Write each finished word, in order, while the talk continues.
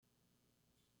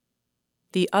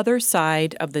The Other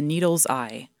Side of the Needle's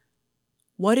Eye.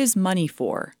 What is Money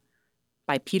For?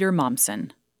 By Peter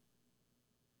Mommsen.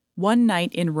 One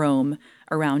night in Rome,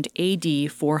 around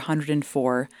AD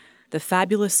 404, the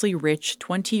fabulously rich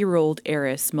 20-year-old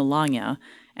heiress Melania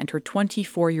and her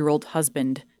 24-year-old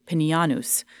husband,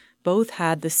 Pinianus, both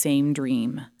had the same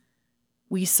dream.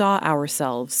 We saw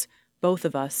ourselves, both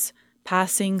of us,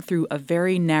 passing through a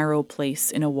very narrow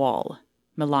place in a wall,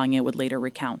 Melania would later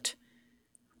recount.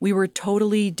 We were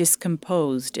totally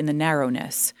discomposed in the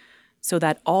narrowness, so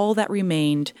that all that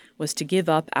remained was to give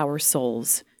up our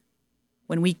souls.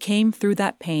 When we came through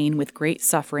that pain with great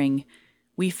suffering,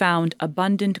 we found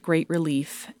abundant great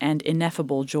relief and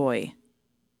ineffable joy.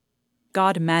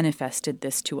 God manifested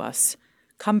this to us,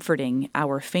 comforting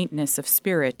our faintness of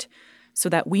spirit, so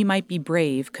that we might be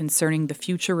brave concerning the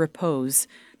future repose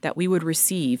that we would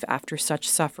receive after such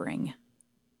suffering.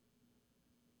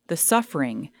 The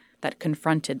suffering that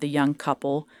confronted the young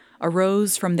couple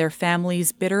arose from their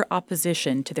family's bitter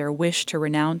opposition to their wish to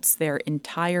renounce their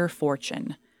entire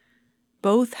fortune.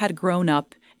 Both had grown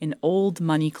up in old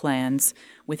money clans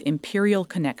with imperial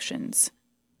connections.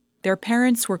 Their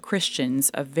parents were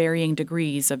Christians of varying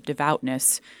degrees of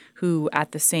devoutness who,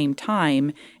 at the same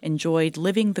time, enjoyed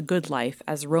living the good life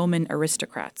as Roman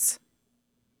aristocrats.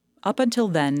 Up until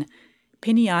then,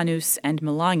 Pinianus and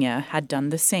Melania had done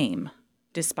the same,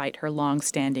 despite her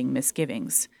long-standing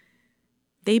misgivings.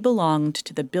 They belonged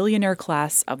to the billionaire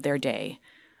class of their day,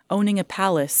 owning a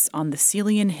palace on the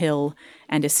Celian Hill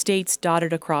and estates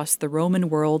dotted across the Roman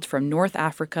world from North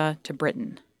Africa to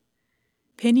Britain.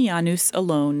 Pinianus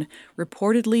alone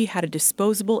reportedly had a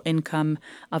disposable income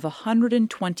of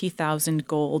 120,000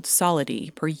 gold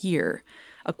solidi per year,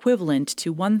 equivalent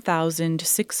to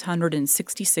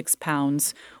 1,666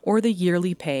 pounds, or the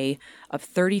yearly pay of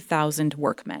 30,000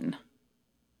 workmen.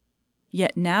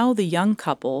 Yet now the young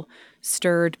couple,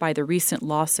 stirred by the recent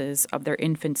losses of their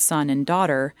infant son and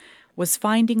daughter, was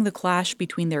finding the clash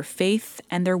between their faith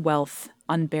and their wealth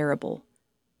unbearable.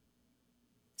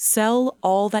 "Sell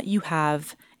all that you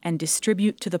have and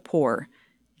distribute to the poor,"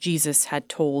 Jesus had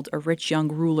told a rich young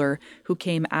ruler who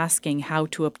came asking how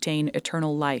to obtain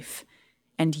eternal life,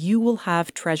 "and you will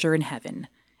have treasure in heaven,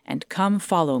 and come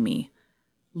follow me."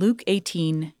 Luke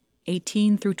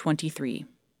 18:18-23.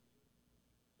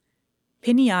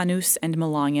 Pinianus and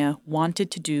Melania wanted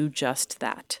to do just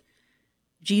that.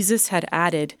 Jesus had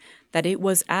added that it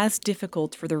was as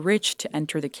difficult for the rich to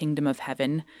enter the kingdom of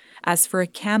heaven as for a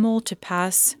camel to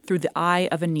pass through the eye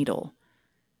of a needle.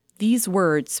 These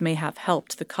words may have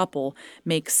helped the couple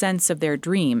make sense of their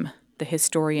dream, the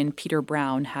historian Peter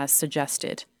Brown has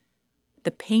suggested.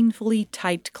 The painfully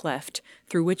tight cleft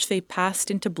through which they passed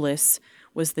into bliss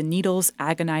was the needle's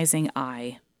agonizing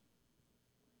eye.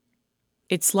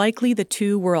 It's likely the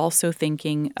two were also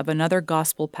thinking of another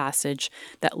gospel passage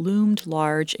that loomed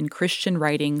large in Christian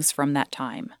writings from that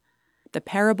time, the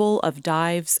parable of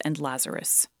Dives and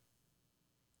Lazarus.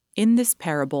 In this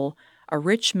parable, a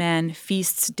rich man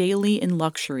feasts daily in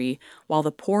luxury while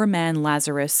the poor man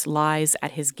Lazarus lies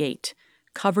at his gate,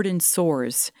 covered in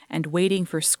sores and waiting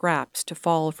for scraps to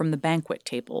fall from the banquet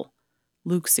table.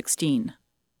 Luke 16.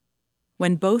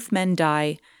 When both men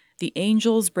die, the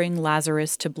angels bring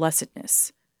Lazarus to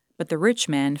blessedness, but the rich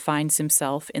man finds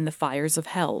himself in the fires of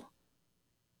hell.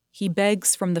 He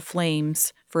begs from the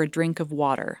flames for a drink of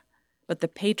water, but the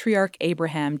patriarch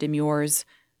Abraham demurs,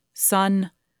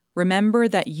 "Son, remember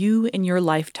that you in your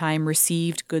lifetime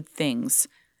received good things,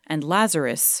 and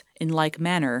Lazarus, in like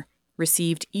manner,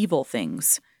 received evil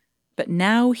things. But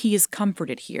now he is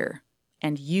comforted here,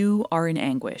 and you are in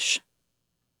anguish."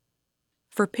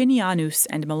 For Pinianus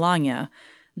and Melania,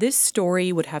 this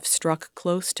story would have struck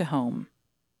close to home.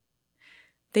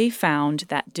 They found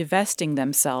that divesting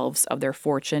themselves of their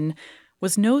fortune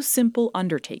was no simple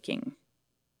undertaking.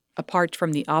 Apart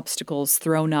from the obstacles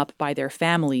thrown up by their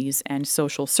families and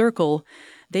social circle,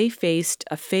 they faced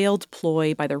a failed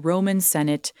ploy by the Roman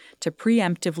Senate to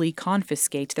preemptively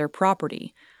confiscate their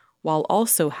property, while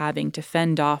also having to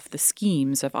fend off the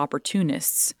schemes of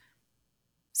opportunists.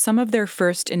 Some of their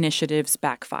first initiatives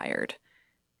backfired.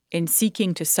 In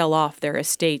seeking to sell off their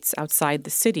estates outside the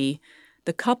city,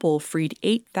 the couple freed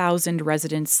 8,000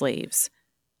 resident slaves.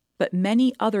 But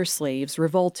many other slaves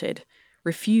revolted,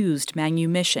 refused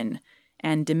manumission,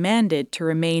 and demanded to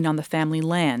remain on the family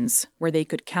lands where they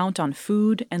could count on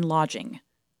food and lodging.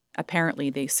 Apparently,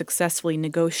 they successfully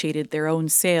negotiated their own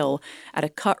sale at a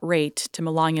cut rate to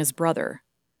Melania's brother.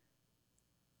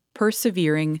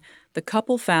 Persevering, the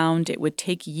couple found it would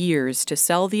take years to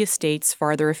sell the estates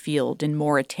farther afield in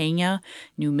Mauritania,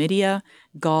 Numidia,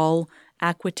 Gaul,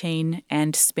 Aquitaine,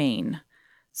 and Spain,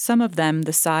 some of them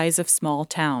the size of small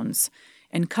towns,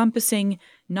 encompassing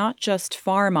not just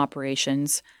farm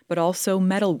operations, but also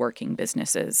metalworking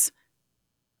businesses.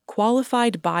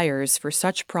 Qualified buyers for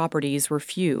such properties were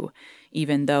few,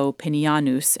 even though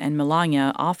Pinianus and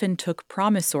Melania often took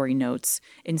promissory notes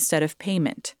instead of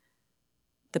payment.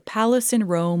 The palace in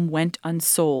Rome went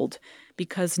unsold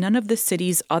because none of the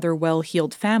city's other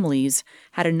well-heeled families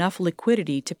had enough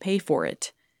liquidity to pay for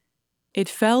it. It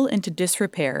fell into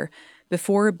disrepair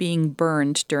before being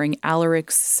burned during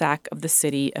Alaric's sack of the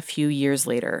city a few years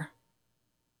later.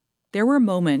 There were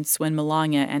moments when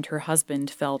Melania and her husband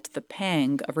felt the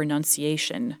pang of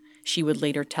renunciation, she would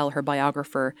later tell her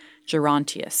biographer,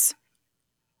 Gerontius.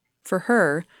 For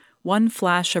her, one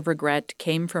flash of regret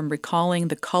came from recalling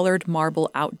the colored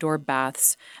marble outdoor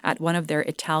baths at one of their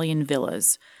Italian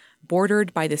villas,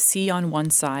 bordered by the sea on one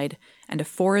side and a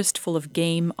forest full of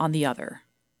game on the other.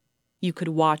 You could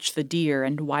watch the deer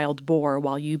and wild boar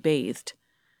while you bathed.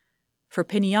 For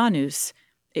Pinianus,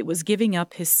 it was giving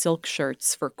up his silk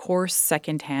shirts for coarse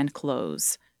second-hand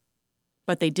clothes.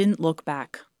 But they didn't look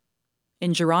back.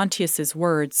 In Gerontius's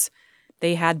words,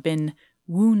 they had been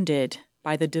wounded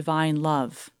by the divine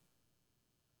love.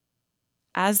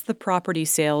 As the property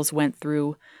sales went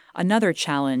through, another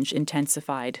challenge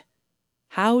intensified: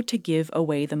 how to give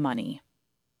away the money.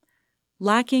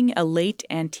 Lacking a late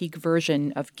antique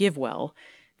version of GiveWell,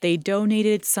 they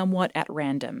donated somewhat at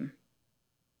random.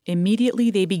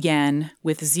 Immediately they began,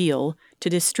 with zeal,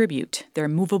 to distribute their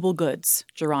movable goods,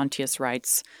 Gerontius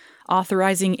writes,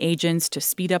 authorizing agents to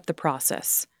speed up the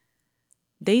process.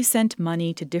 They sent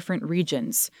money to different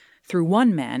regions, through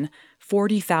one man,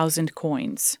 40,000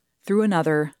 coins, through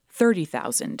another,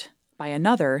 30,000, by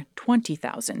another,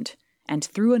 20,000, and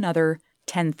through another,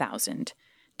 10,000,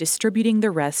 distributing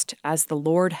the rest as the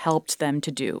Lord helped them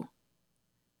to do.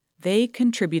 They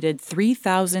contributed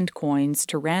 3,000 coins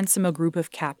to ransom a group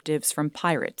of captives from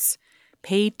pirates,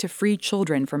 paid to free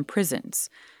children from prisons,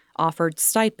 offered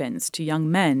stipends to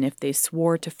young men if they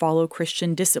swore to follow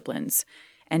Christian disciplines,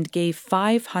 and gave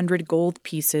 500 gold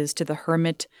pieces to the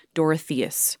hermit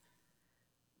Dorotheus.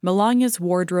 Melania's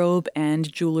wardrobe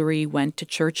and jewelry went to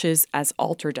churches as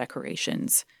altar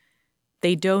decorations.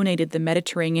 They donated the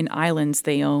Mediterranean islands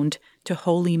they owned to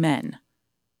holy men.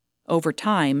 Over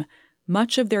time,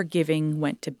 much of their giving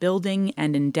went to building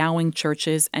and endowing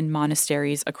churches and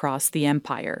monasteries across the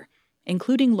empire,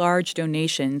 including large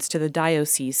donations to the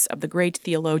diocese of the great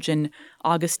theologian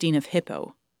Augustine of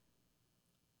Hippo.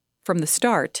 From the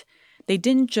start, they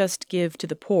didn't just give to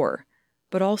the poor,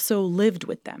 but also lived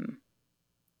with them.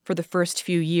 For the first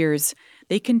few years,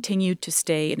 they continued to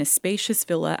stay in a spacious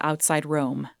villa outside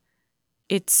Rome.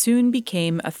 It soon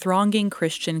became a thronging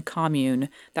Christian commune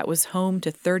that was home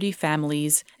to 30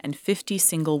 families and 50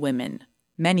 single women,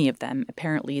 many of them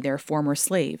apparently their former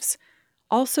slaves,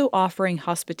 also offering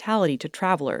hospitality to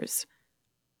travelers.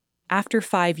 After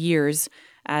 5 years,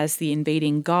 as the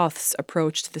invading Goths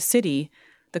approached the city,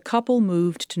 the couple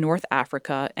moved to North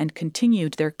Africa and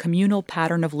continued their communal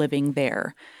pattern of living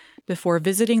there, before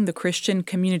visiting the Christian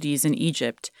communities in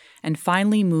Egypt and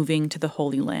finally moving to the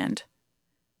Holy Land.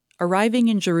 Arriving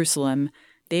in Jerusalem,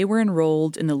 they were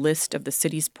enrolled in the list of the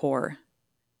city's poor.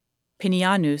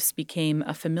 Pinianus became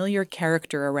a familiar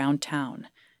character around town,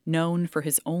 known for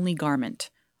his only garment,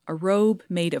 a robe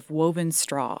made of woven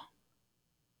straw.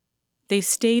 They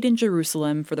stayed in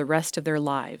Jerusalem for the rest of their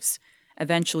lives,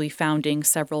 eventually founding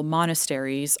several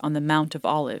monasteries on the Mount of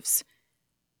Olives.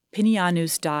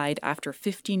 Pinianus died after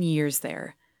 15 years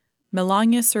there.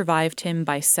 Melania survived him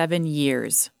by 7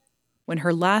 years. When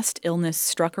her last illness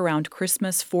struck around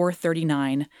Christmas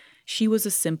 439, she was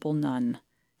a simple nun,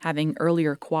 having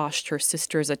earlier quashed her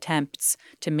sister's attempts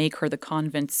to make her the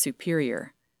convent's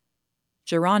superior.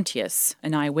 Gerontius,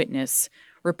 an eyewitness,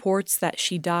 reports that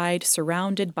she died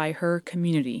surrounded by her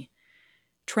community,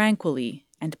 tranquilly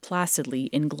and placidly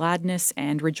in gladness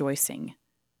and rejoicing,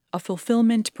 a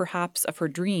fulfillment perhaps of her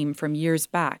dream from years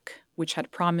back, which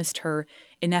had promised her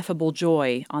ineffable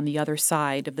joy on the other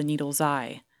side of the needle's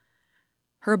eye.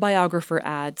 Her biographer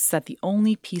adds that the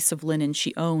only piece of linen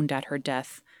she owned at her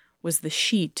death was the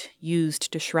sheet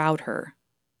used to shroud her.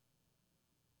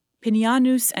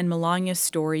 Pinianus and Melania's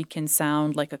story can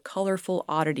sound like a colorful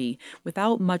oddity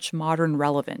without much modern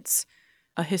relevance,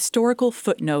 a historical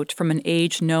footnote from an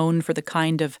age known for the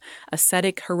kind of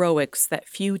ascetic heroics that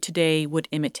few today would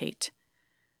imitate.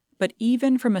 But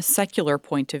even from a secular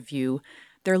point of view,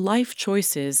 their life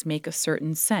choices make a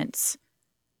certain sense.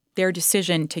 Their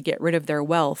decision to get rid of their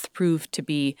wealth proved to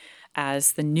be,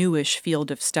 as the newish field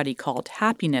of study called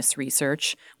happiness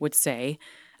research would say,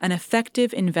 an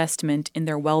effective investment in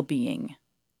their well-being.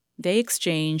 They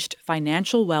exchanged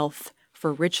financial wealth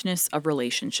for richness of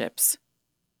relationships.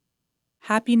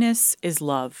 Happiness is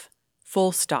love,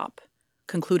 full stop,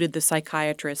 concluded the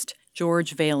psychiatrist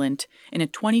George Vaillant in a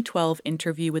 2012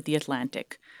 interview with The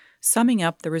Atlantic, summing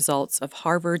up the results of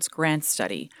Harvard's grant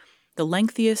study, the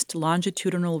lengthiest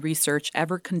longitudinal research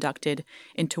ever conducted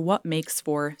into what makes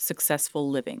for successful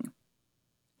living.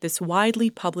 This widely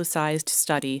publicized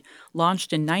study,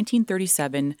 launched in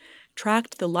 1937,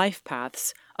 tracked the life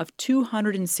paths of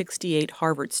 268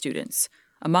 Harvard students,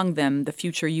 among them the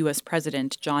future U.S.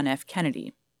 President John F.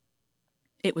 Kennedy.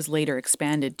 It was later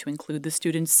expanded to include the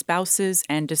students' spouses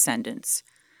and descendants.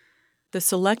 The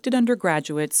selected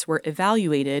undergraduates were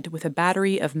evaluated with a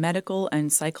battery of medical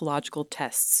and psychological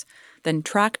tests, then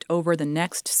tracked over the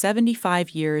next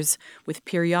 75 years with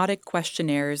periodic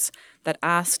questionnaires that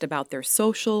asked about their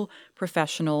social,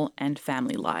 professional, and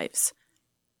family lives.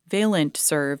 Vaillant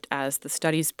served as the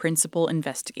study's principal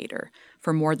investigator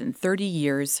for more than 30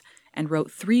 years and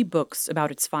wrote 3 books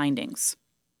about its findings.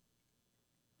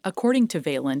 According to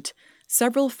Vaillant,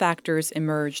 several factors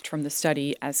emerged from the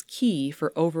study as key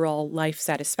for overall life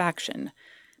satisfaction,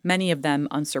 many of them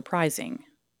unsurprising: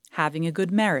 having a good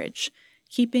marriage,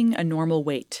 keeping a normal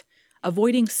weight,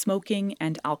 avoiding smoking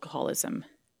and alcoholism.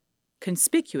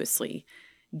 Conspicuously,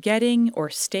 getting or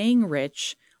staying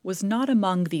rich was not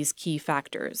among these key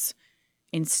factors.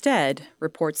 Instead,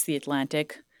 reports The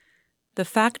Atlantic, the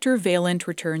factor Vaillant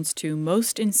returns to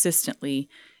most insistently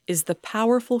is the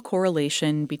powerful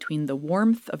correlation between the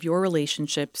warmth of your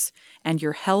relationships and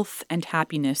your health and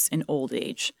happiness in old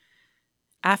age.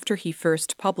 After he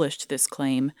first published this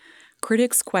claim,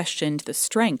 critics questioned the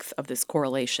strength of this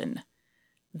correlation.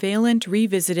 Vaillant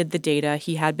revisited the data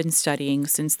he had been studying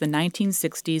since the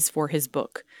 1960s for his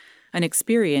book, an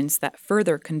experience that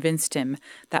further convinced him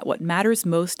that what matters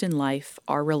most in life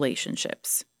are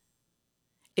relationships.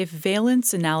 If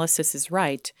Vaillant's analysis is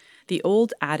right, the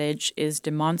old adage is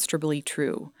demonstrably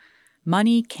true.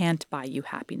 Money can't buy you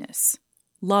happiness.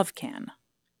 Love can.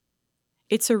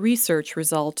 It's a research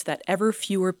result that ever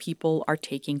fewer people are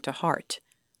taking to heart.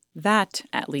 That,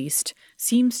 at least,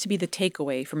 seems to be the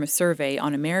takeaway from a survey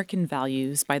on American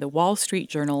values by the Wall Street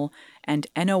Journal and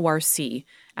NORC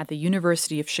at the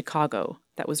University of Chicago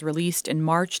that was released in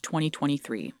March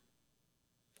 2023.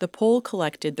 The poll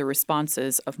collected the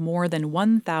responses of more than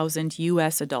 1,000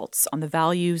 U.S. adults on the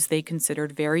values they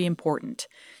considered very important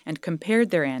and compared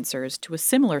their answers to a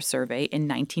similar survey in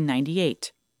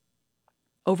 1998.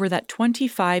 Over that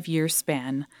 25-year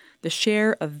span, the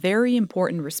share of very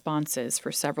important responses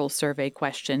for several survey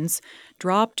questions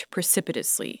dropped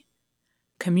precipitously.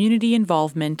 Community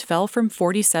involvement fell from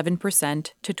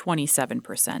 47% to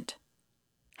 27%.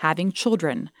 Having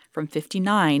children from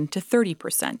 59% to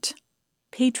 30%.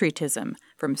 Patriotism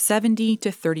from 70% to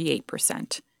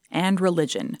 38%, and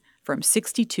religion from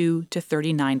 62% to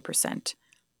 39%.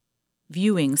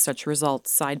 Viewing such results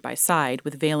side by side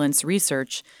with Vaillant's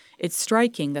research, it's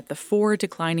striking that the 4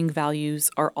 declining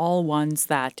values are all ones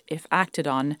that, if acted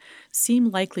on, seem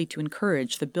likely to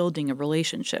encourage the building of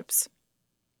relationships.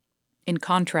 In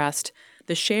contrast,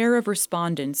 the share of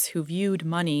respondents who viewed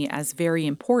money as very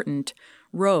important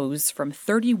rose from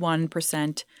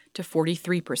 31% to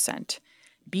 43%,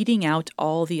 beating out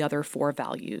all the other 4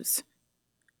 values.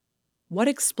 What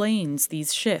explains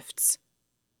these shifts?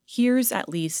 Here's at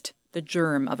least the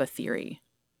germ of a theory.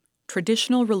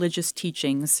 Traditional religious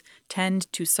teachings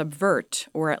tend to subvert,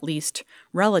 or at least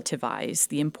relativize,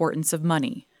 the importance of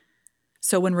money.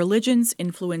 So when religion's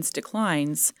influence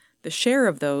declines, the share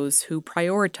of those who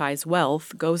prioritize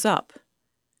wealth goes up.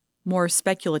 More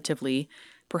speculatively,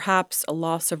 perhaps a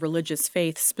loss of religious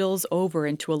faith spills over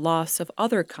into a loss of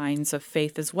other kinds of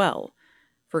faith as well,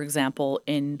 for example,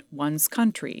 in one's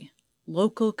country,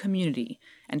 local community,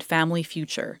 and family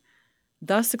future,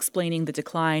 thus explaining the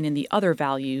decline in the other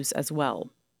values as well.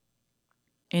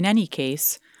 In any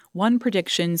case, one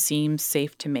prediction seems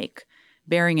safe to make,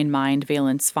 bearing in mind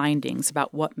Vaillant's findings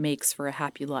about what makes for a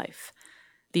happy life.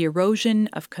 The erosion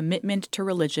of commitment to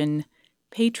religion,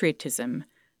 patriotism,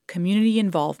 community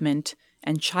involvement,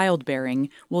 and childbearing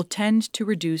will tend to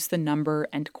reduce the number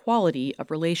and quality of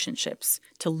relationships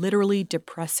to literally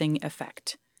depressing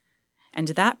effect. And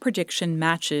that prediction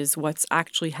matches what's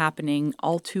actually happening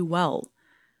all too well.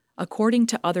 According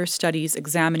to other studies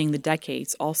examining the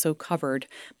decades also covered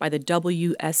by the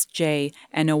WSJ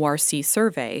NORC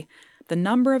survey, the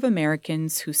number of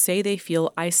Americans who say they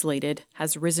feel isolated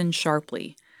has risen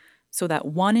sharply, so that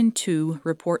 1 in 2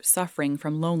 report suffering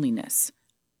from loneliness.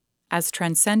 As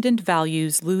transcendent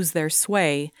values lose their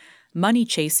sway, money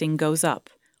chasing goes up,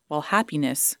 while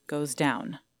happiness goes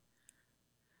down.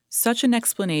 Such an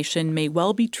explanation may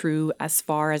well be true as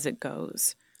far as it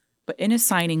goes, but in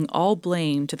assigning all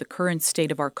blame to the current state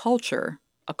of our culture,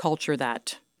 a culture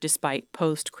that, despite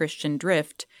post-Christian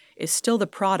drift, is still the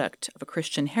product of a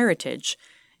Christian heritage,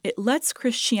 it lets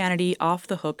Christianity off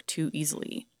the hook too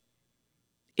easily.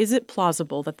 Is it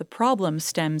plausible that the problem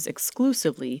stems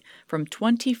exclusively from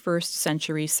 21st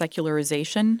century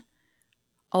secularization?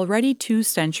 Already 2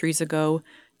 centuries ago,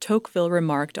 Tocqueville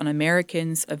remarked on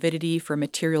Americans' avidity for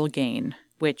material gain,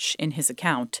 which, in his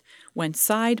account, went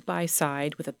side by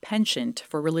side with a penchant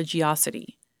for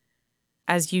religiosity.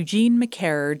 As Eugene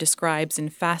McCarrer describes in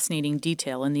fascinating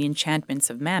detail in The Enchantments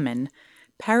of Mammon,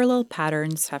 parallel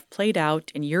patterns have played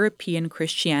out in European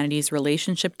Christianity's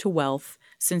relationship to wealth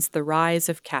since the rise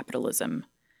of capitalism.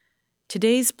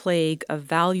 Today's plague of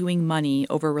valuing money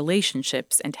over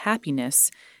relationships and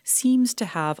happiness seems to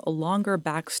have a longer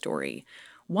backstory,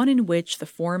 one in which the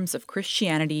forms of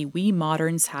Christianity we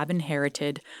moderns have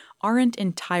inherited aren't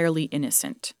entirely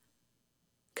innocent.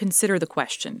 Consider the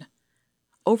question.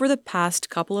 Over the past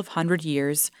couple of hundred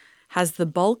years, has the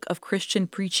bulk of Christian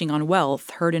preaching on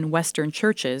wealth heard in Western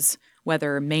churches,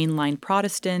 whether mainline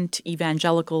Protestant,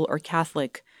 evangelical, or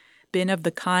Catholic, been of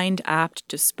the kind apt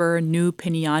to spur new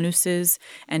Pinianuses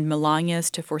and Melanias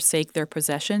to forsake their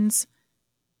possessions?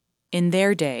 In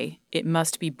their day, it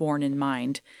must be borne in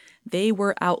mind, they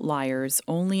were outliers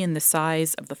only in the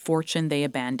size of the fortune they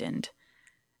abandoned.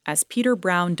 As Peter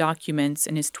Brown documents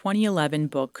in his 2011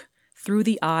 book, Through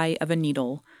the Eye of a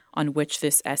Needle, on which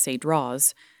this essay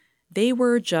draws, they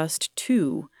were just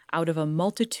 2 out of a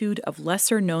multitude of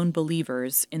lesser-known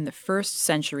believers in the first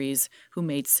centuries who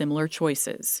made similar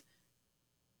choices.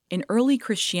 In early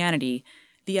Christianity,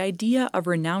 the idea of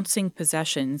renouncing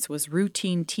possessions was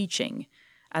routine teaching,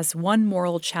 as one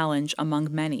moral challenge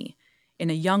among many, in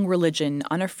a young religion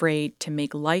unafraid to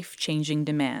make life-changing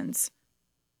demands.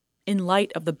 In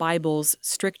light of the Bible's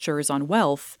strictures on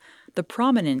wealth, the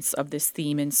prominence of this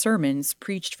theme in sermons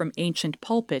preached from ancient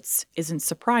pulpits isn't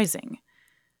surprising.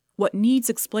 What needs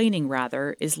explaining,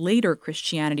 rather, is later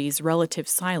Christianity's relative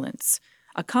silence,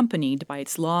 accompanied by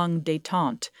its long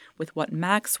détente with what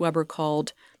Max Weber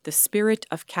called the spirit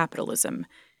of capitalism,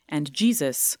 and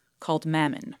Jesus called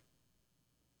mammon.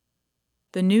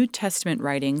 The New Testament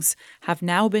writings have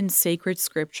now been sacred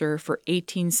scripture for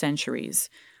 18 centuries,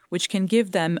 which can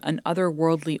give them an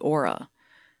otherworldly aura.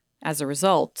 As a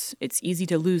result, it's easy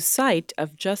to lose sight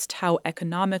of just how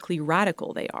economically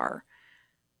radical they are.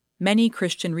 Many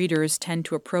Christian readers tend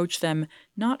to approach them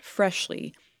not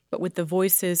freshly, but with the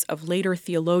voices of later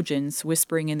theologians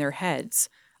whispering in their heads,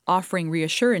 offering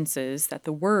reassurances that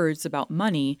the words about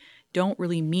money don't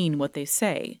really mean what they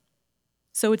say.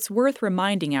 So it's worth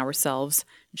reminding ourselves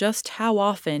just how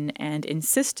often and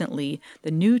insistently the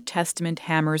New Testament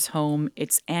hammers home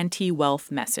its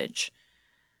anti-wealth message.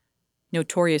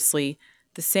 Notoriously,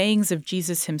 the sayings of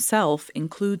Jesus himself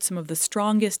include some of the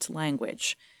strongest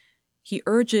language. He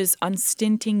urges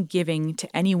unstinting giving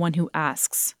to anyone who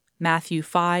asks, Matthew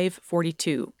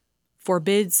 5:42,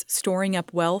 forbids storing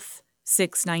up wealth,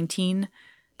 6:19,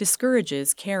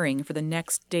 discourages caring for the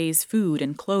next day's food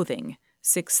and clothing,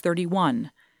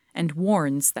 6:31, and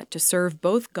warns that to serve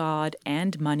both God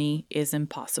and money is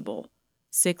impossible,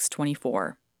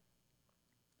 6:24.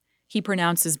 He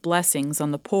pronounces blessings on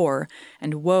the poor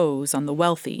and woes on the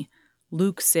wealthy,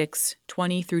 Luke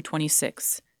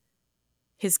 6:20-26.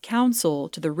 His counsel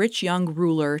to the rich young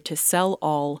ruler to sell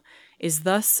all is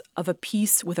thus of a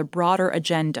piece with a broader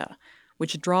agenda,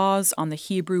 which draws on the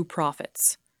Hebrew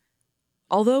prophets.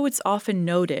 Although it's often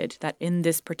noted that in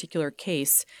this particular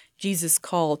case, Jesus'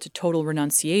 call to total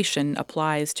renunciation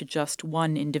applies to just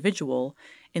one individual,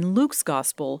 in Luke's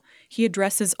Gospel, he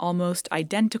addresses almost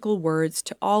identical words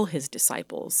to all his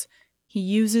disciples. He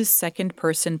uses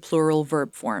second-person plural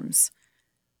verb forms.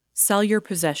 Sell your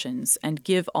possessions and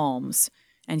give alms,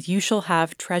 and you shall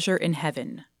have treasure in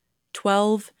heaven.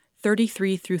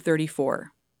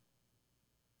 12:33-34.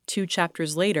 2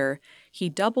 chapters later, he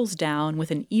doubles down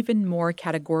with an even more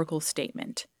categorical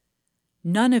statement.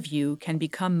 None of you can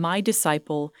become my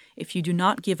disciple if you do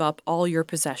not give up all your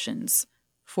possessions.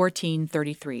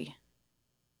 14:33.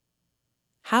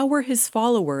 How were his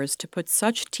followers to put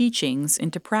such teachings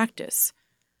into practice?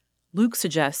 Luke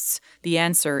suggests the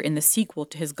answer in the sequel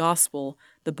to his Gospel,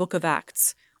 the Book of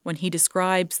Acts, when he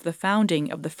describes the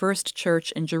founding of the first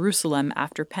church in Jerusalem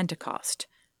after Pentecost.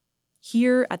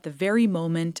 Here, at the very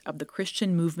moment of the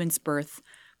Christian movement's birth,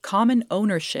 common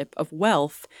ownership of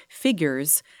wealth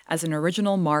figures as an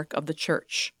original mark of the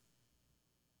church.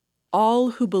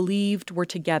 All who believed were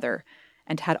together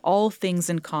and had all things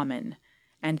in common,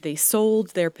 and they sold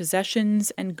their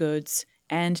possessions and goods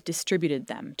and distributed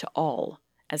them to all,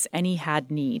 as any had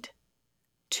need.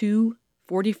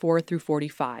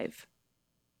 2:44-45.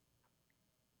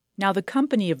 Now the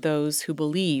company of those who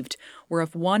believed were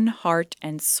of one heart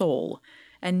and soul,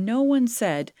 and no one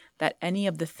said that any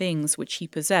of the things which he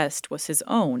possessed was his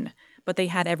own, but they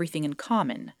had everything in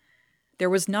common. There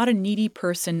was not a needy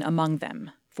person among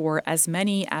them, for as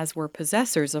many as were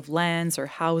possessors of lands or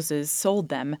houses sold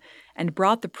them, and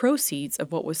brought the proceeds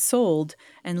of what was sold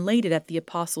and laid it at the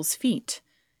apostles' feet,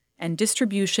 and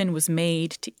distribution was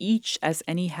made to each as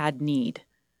any had need.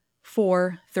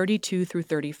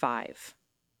 4:32-35.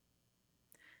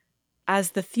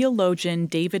 As the theologian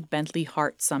David Bentley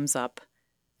Hart sums up,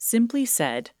 simply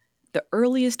said, the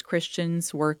earliest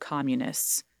Christians were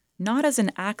communists, not as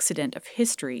an accident of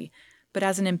history, but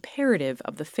as an imperative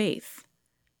of the faith.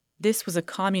 This was a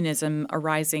communism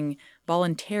arising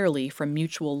voluntarily from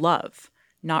mutual love,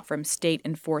 not from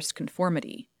state-enforced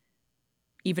conformity.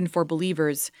 Even for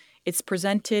believers, it's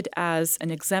presented as an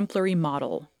exemplary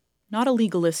model, not a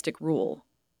legalistic rule.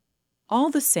 All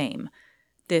the same,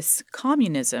 this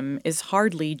communism is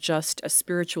hardly just a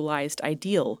spiritualized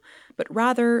ideal, but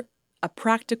rather a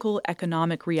practical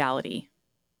economic reality.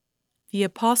 The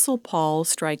Apostle Paul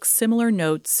strikes similar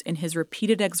notes in his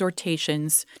repeated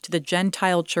exhortations to the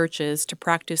Gentile churches to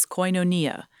practice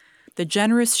koinonia, the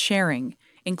generous sharing,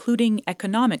 including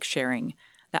economic sharing,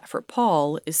 that for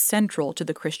Paul is central to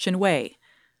the Christian way.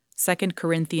 2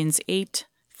 Corinthians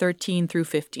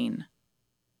 8:13-15.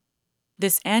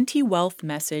 This anti-wealth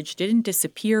message didn't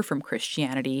disappear from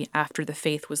Christianity after the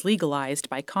faith was legalized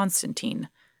by Constantine.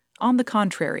 On the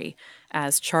contrary,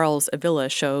 as Charles Avila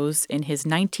shows in his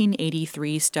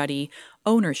 1983 study,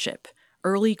 Ownership,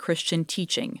 Early Christian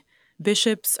Teaching,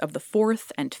 Bishops of the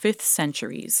 4th and 5th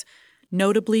Centuries,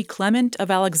 notably Clement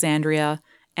of Alexandria,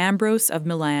 Ambrose of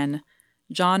Milan,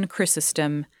 John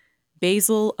Chrysostom,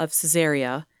 Basil of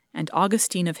Caesarea, and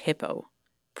Augustine of Hippo,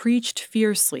 preached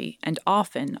fiercely and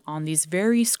often on these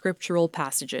very scriptural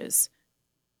passages.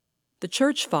 The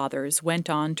Church Fathers went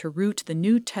on to root the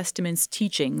New Testament's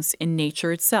teachings in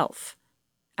nature itself.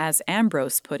 As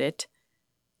Ambrose put it,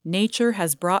 nature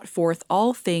has brought forth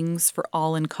all things for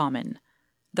all in common.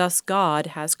 Thus God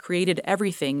has created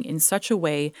everything in such a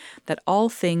way that all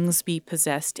things be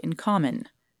possessed in common.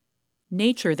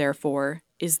 Nature, therefore,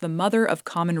 is the mother of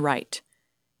common right,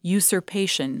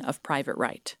 usurpation of private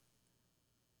right.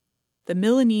 The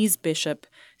Milanese bishop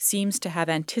seems to have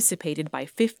anticipated by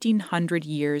 1,500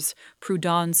 years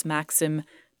Proudhon's maxim,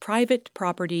 private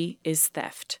property is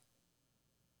theft.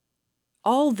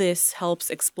 All this helps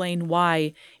explain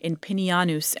why, in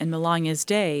Pinianus and Melania's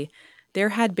day, there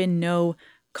had been no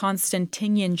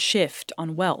Constantinian shift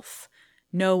on wealth,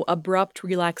 no abrupt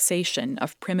relaxation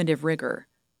of primitive rigor.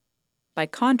 By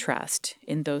contrast,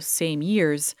 in those same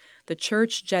years, the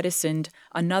Church jettisoned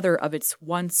another of its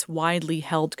once widely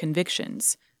held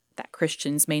convictions, that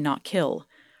Christians may not kill,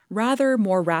 rather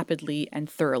more rapidly and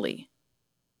thoroughly.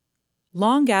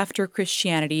 Long after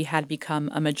Christianity had become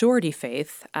a majority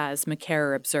faith, as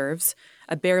Macquarie observes,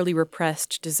 a barely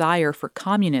repressed desire for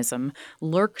communism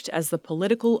lurked as the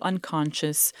political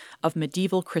unconscious of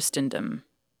medieval Christendom.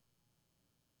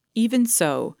 Even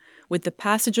so, with the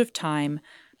passage of time,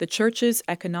 the Church's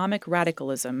economic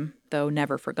radicalism, though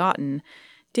never forgotten,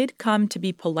 did come to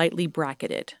be politely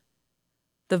bracketed.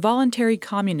 The voluntary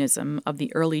communism of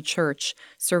the early Church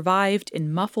survived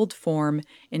in muffled form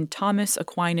in Thomas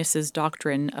Aquinas's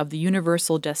doctrine of the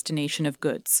universal destination of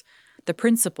goods, the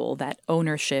principle that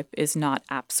ownership is not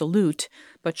absolute,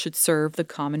 but should serve the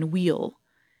common weal.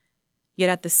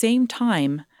 Yet at the same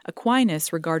time,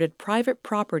 Aquinas regarded private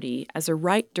property as a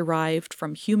right derived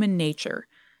from human nature,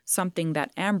 something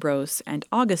that Ambrose and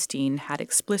Augustine had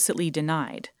explicitly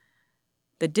denied.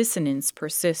 The dissonance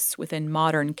persists within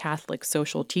modern Catholic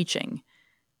social teaching.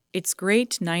 Its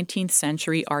great 19th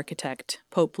century architect,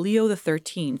 Pope Leo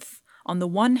XIII, on the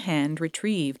one hand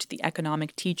retrieved the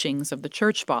economic teachings of the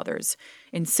Church Fathers,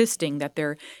 insisting that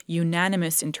their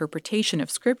unanimous interpretation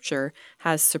of Scripture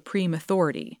has supreme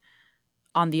authority.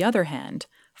 On the other hand,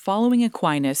 following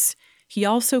Aquinas, he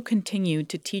also continued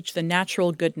to teach the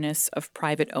natural goodness of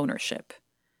private ownership.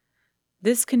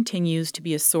 This continues to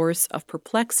be a source of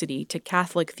perplexity to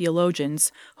Catholic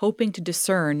theologians hoping to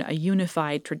discern a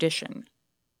unified tradition.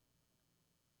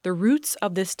 The roots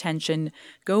of this tension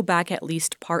go back at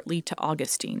least partly to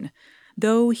Augustine,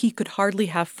 though he could hardly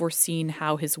have foreseen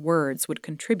how his words would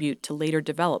contribute to later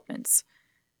developments.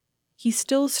 He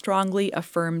still strongly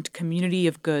affirmed community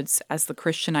of goods as the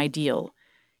Christian ideal.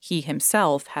 He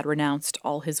himself had renounced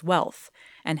all his wealth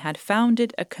and had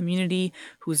founded a community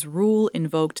whose rule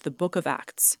invoked the Book of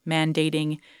Acts,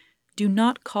 mandating, Do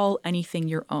not call anything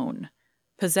your own.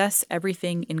 Possess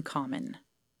everything in common.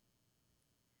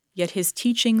 Yet his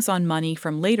teachings on money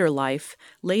from later life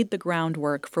laid the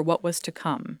groundwork for what was to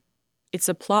come. It's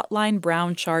a plotline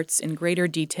Brown charts in greater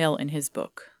detail in his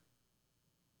book.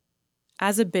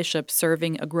 As a bishop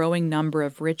serving a growing number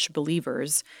of rich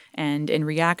believers, and in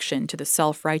reaction to the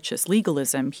self-righteous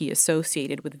legalism he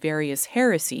associated with various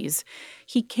heresies,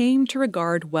 he came to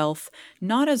regard wealth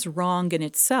not as wrong in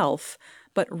itself,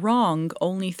 but wrong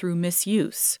only through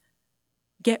misuse.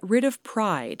 Get rid of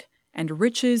pride, and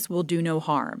riches will do no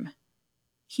harm.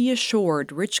 He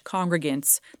assured rich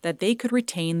congregants that they could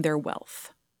retain their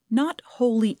wealth, not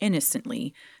wholly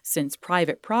innocently, since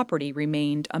private property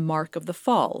remained a mark of the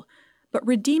fall, but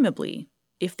redeemably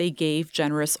if they gave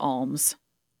generous alms.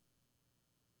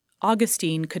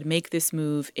 Augustine could make this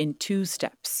move in 2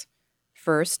 steps.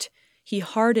 First, he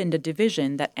hardened a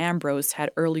division that Ambrose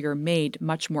had earlier made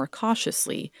much more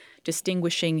cautiously,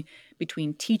 distinguishing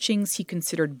between teachings he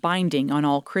considered binding on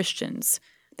all Christians,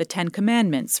 the 10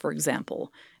 Commandments, for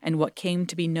example, and what came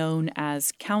to be known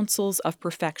as counsels of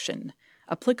perfection,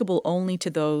 applicable only to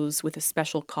those with a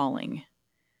special calling.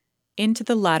 Into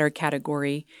the latter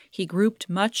category, he grouped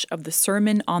much of the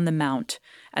Sermon on the Mount,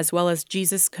 as well as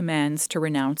Jesus' commands to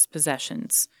renounce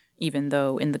possessions, even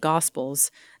though in the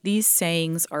Gospels, these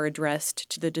sayings are addressed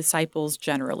to the disciples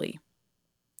generally.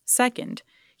 Second,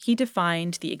 he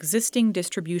defined the existing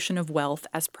distribution of wealth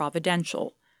as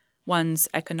providential. One's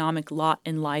economic lot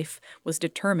in life was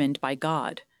determined by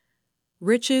God.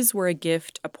 Riches were a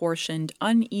gift apportioned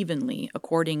unevenly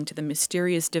according to the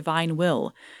mysterious divine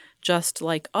will, just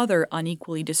like other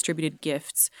unequally distributed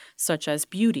gifts such as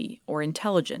beauty or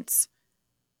intelligence.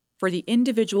 For the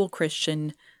individual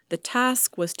Christian, the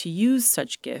task was to use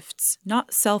such gifts,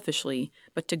 not selfishly,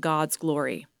 but to God's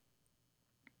glory.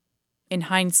 In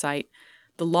hindsight,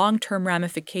 the long-term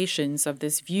ramifications of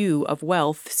this view of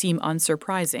wealth seem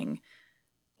unsurprising.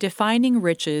 Defining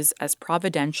riches as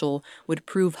providential would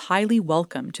prove highly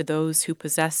welcome to those who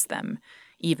possess them,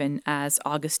 even as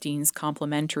Augustine's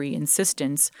complimentary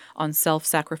insistence on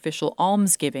self-sacrificial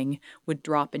almsgiving would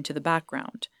drop into the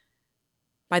background.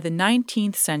 By the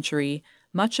 19th century,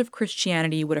 much of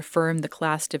Christianity would affirm the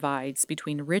class divides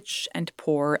between rich and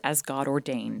poor as God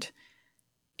ordained.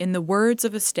 In the words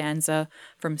of a stanza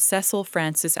from Cecil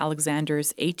Francis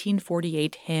Alexander's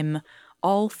 1848 hymn,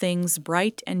 All Things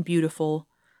Bright and Beautiful,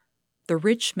 the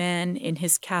rich man in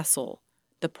his castle,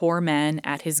 the poor man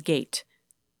at his gate,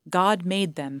 God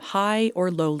made them high or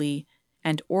lowly,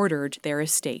 and ordered their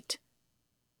estate.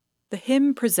 The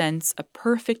hymn presents a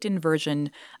perfect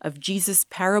inversion of Jesus'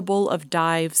 parable of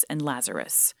Dives and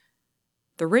Lazarus.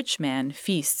 The rich man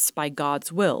feasts by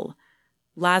God's will.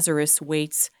 Lazarus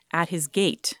waits at his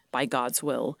gate by God's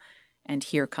will. And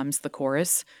here comes the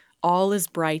chorus, all is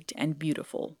bright and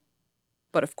beautiful.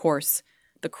 But of course,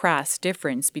 the crass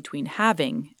difference between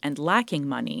having and lacking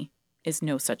money is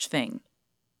no such thing.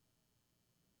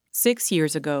 6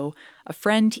 years ago, a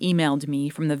friend emailed me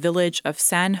from the village of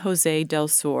San Jose del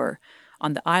Sur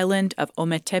on the island of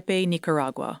Ometepe,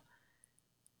 Nicaragua.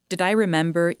 Did I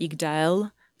remember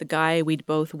Igdael, the guy we'd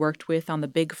both worked with on the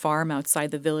big farm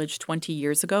outside the village 20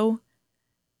 years ago?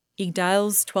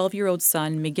 Igdael's 12-year-old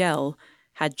son, Miguel,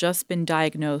 had just been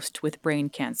diagnosed with brain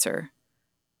cancer.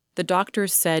 The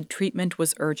doctors said treatment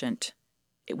was urgent.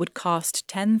 It would cost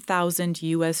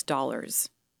 $10,000,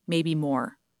 maybe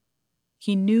more.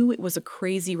 He knew it was a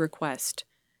crazy request,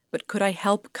 but could I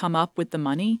help come up with the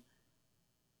money?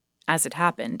 As it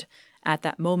happened, at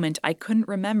that moment I couldn't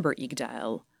remember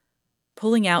Igdael.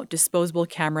 Pulling out disposable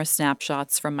camera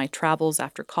snapshots from my travels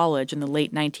after college in the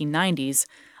late 1990s,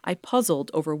 I puzzled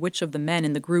over which of the men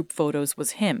in the group photos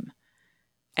was him.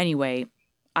 Anyway,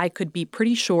 I could be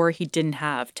pretty sure he didn't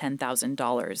have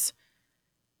 $10,000.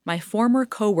 My former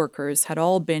co-workers had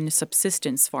all been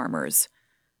subsistence farmers.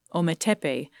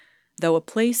 Ometepe, though a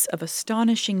place of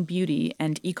astonishing beauty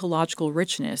and ecological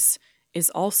richness, is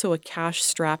also a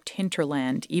cash-strapped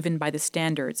hinterland even by the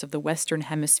standards of the Western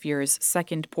Hemisphere's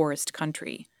second poorest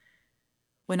country.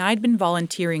 When I'd been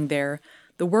volunteering there,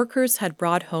 the workers had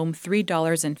brought home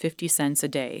 $3.50 a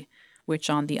day, which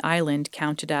on the island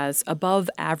counted as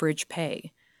above-average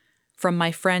pay. From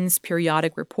my friends'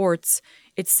 periodic reports,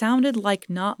 it sounded like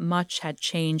not much had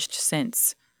changed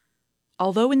since.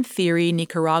 Although in theory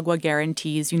Nicaragua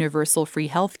guarantees universal free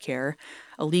health care,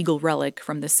 a legal relic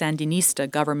from the Sandinista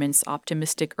government's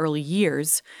optimistic early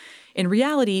years, in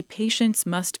reality patients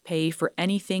must pay for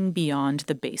anything beyond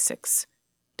the basics.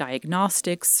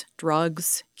 Diagnostics,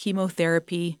 drugs,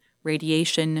 chemotherapy,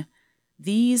 radiation,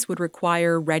 these would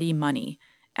require ready money,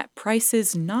 at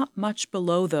prices not much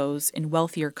below those in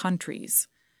wealthier countries.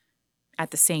 At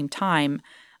the same time,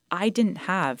 I didn't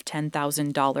have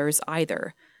 $10,000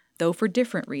 either, though for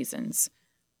different reasons.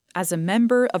 As a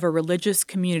member of a religious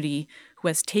community who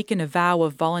has taken a vow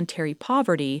of voluntary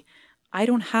poverty, I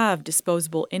don't have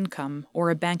disposable income or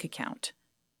a bank account.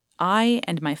 I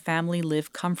and my family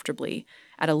live comfortably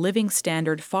at a living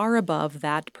standard far above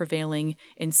that prevailing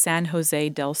in San Jose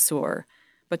del Sur,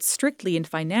 but strictly in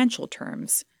financial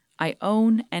terms, I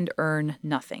own and earn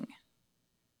nothing.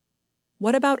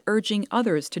 What about urging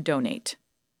others to donate?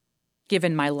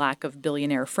 Given my lack of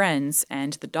billionaire friends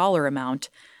and the dollar amount,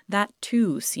 that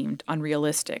too seemed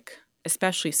unrealistic,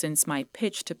 especially since my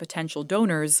pitch to potential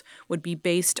donors would be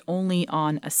based only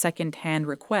on a second-hand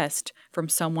request from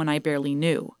someone I barely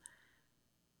knew.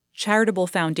 Charitable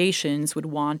foundations would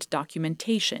want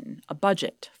documentation, a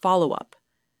budget, follow-up.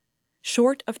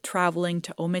 Short of traveling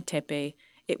to Ometepe,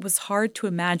 it was hard to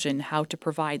imagine how to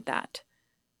provide that.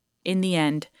 In the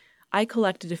end, I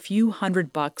collected a few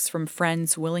 $100 from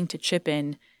friends willing to chip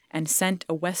in and sent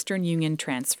a Western Union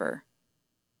transfer.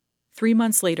 3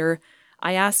 months later,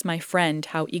 I asked my friend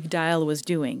how Igdael was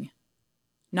doing.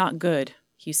 "Not good,"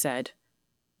 he said.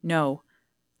 No,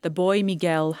 the boy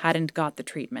Miguel hadn't got the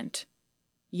treatment.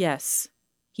 Yes,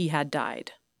 he had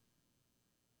died.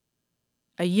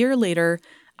 A year later,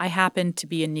 I happened to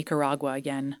be in Nicaragua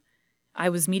again. I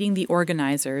was meeting the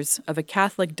organizers of a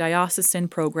Catholic diocesan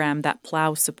program that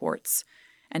PLOU supports,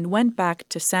 and went back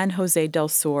to San Jose del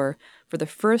Sur for the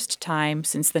first time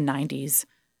since the 90s.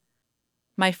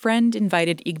 My friend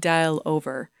invited Igdael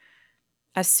over.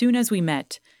 As soon as we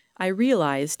met, I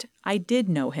realized I did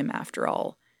know him after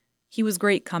all. He was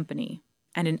great company,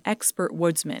 and an expert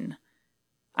woodsman.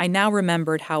 I now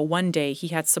remembered how one day he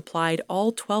had supplied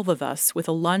all 12 of us with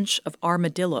a lunch of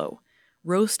armadillo,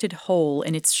 roasted whole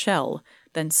in its shell,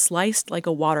 then sliced like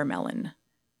a watermelon.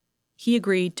 He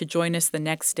agreed to join us the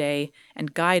next day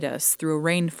and guide us through a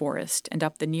rainforest and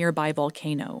up the nearby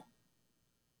volcano.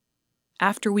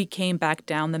 After we came back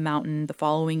down the mountain the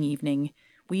following evening,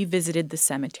 we visited the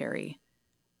cemetery.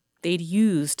 They'd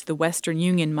used the Western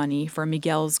Union money for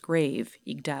Miguel's grave,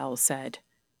 Igdael said.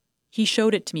 He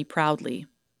showed it to me proudly.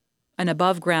 An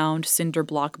above-ground cinder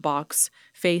block box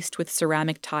faced with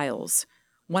ceramic tiles,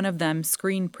 one of them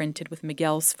screen-printed with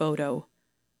Miguel's photo.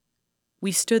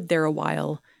 We stood there a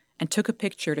while and took a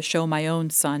picture to show my own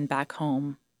son back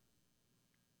home.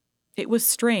 It was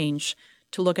strange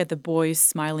to look at the boy's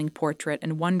smiling portrait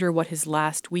and wonder what his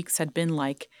last weeks had been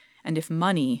like and if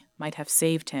money might have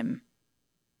saved him.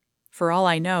 For all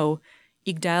I know,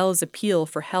 Igdael's appeal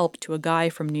for help to a guy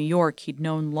from New York he'd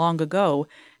known long ago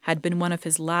had been one of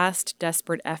his last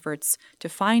desperate efforts to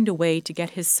find a way to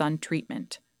get his son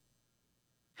treatment.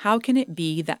 How can it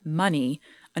be that money,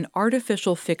 an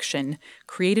artificial fiction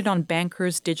created on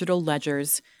bankers' digital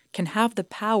ledgers, can have the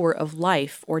power of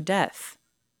life or death?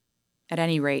 At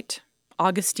any rate,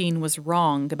 Augustine was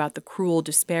wrong about the cruel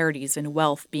disparities in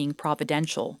wealth being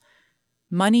providential.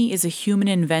 Money is a human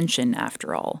invention,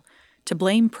 after all. To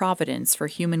blame Providence for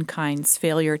humankind's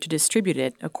failure to distribute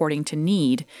it according to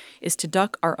need is to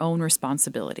duck our own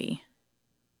responsibility.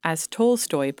 As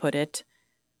Tolstoy put it,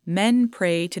 men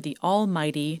pray to the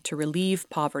Almighty to relieve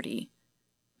poverty.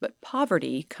 But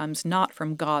poverty comes not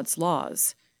from God's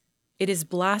laws. It is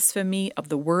blasphemy of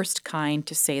the worst kind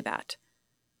to say that.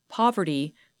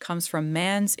 Poverty comes from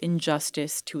man's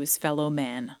injustice to his fellow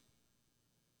man.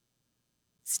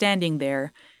 Standing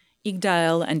there,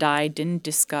 Igdael and I didn't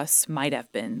discuss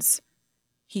might-have-beens.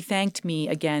 He thanked me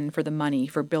again for the money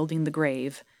for building the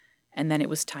grave, and then it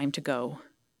was time to go.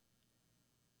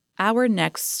 Our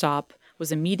next stop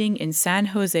was a meeting in San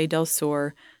Jose del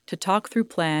Sur to talk through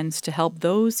plans to help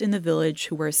those in the village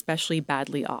who were especially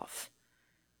badly off.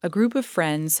 A group of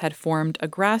friends had formed a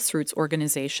grassroots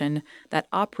organization that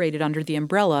operated under the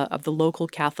umbrella of the local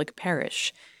Catholic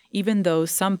parish, even though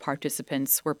some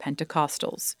participants were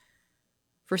Pentecostals.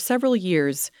 For several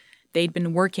years, they'd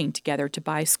been working together to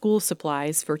buy school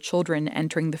supplies for children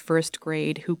entering the first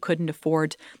grade who couldn't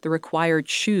afford the required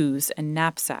shoes and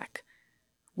knapsack.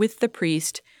 With the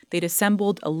priest, they'd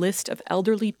assembled a list of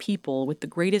elderly people with the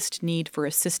greatest need for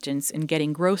assistance in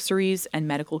getting groceries and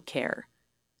medical care.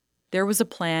 There was a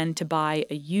plan to buy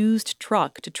a used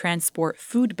truck to transport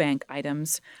food bank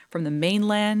items from the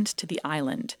mainland to the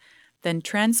island, then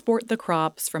transport the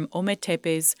crops from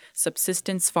Ometepe's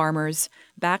subsistence farmers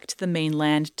back to the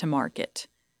mainland to market.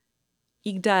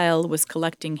 Igdael was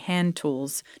collecting hand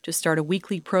tools to start a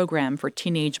weekly program for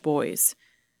teenage boys.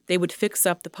 They would fix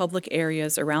up the public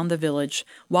areas around the village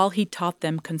while he taught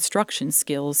them construction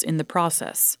skills in the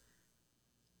process.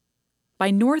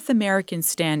 By North American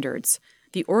standards,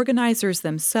 the organizers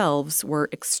themselves were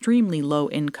extremely low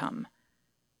income.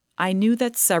 I knew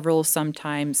that several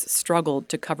sometimes struggled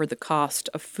to cover the cost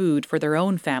of food for their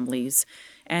own families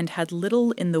and had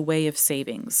little in the way of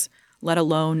savings, let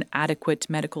alone adequate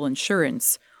medical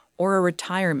insurance or a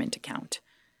retirement account.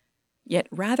 Yet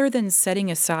rather than setting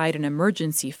aside an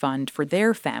emergency fund for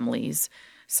their families,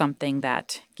 something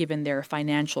that, given their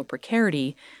financial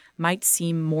precarity, might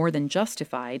seem more than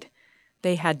justified,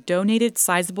 they had donated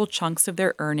sizable chunks of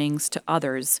their earnings to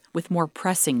others with more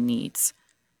pressing needs.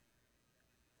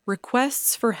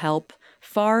 Requests for help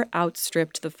far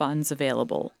outstripped the funds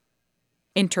available.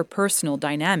 Interpersonal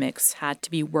dynamics had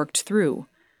to be worked through.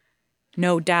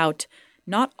 No doubt,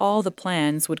 not all the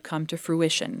plans would come to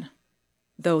fruition.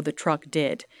 Though the truck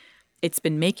did. It's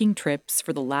been making trips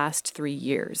for the last 3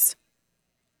 years.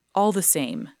 All the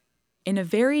same, in a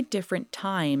very different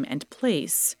time and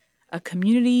place, a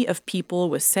community of people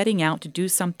was setting out to do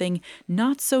something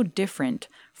not so different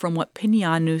from what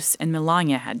Pinianus and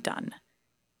Melania had done,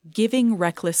 giving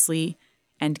recklessly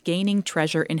and gaining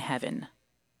treasure in heaven.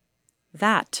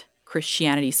 That,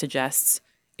 Christianity suggests,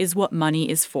 is what money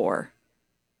is for.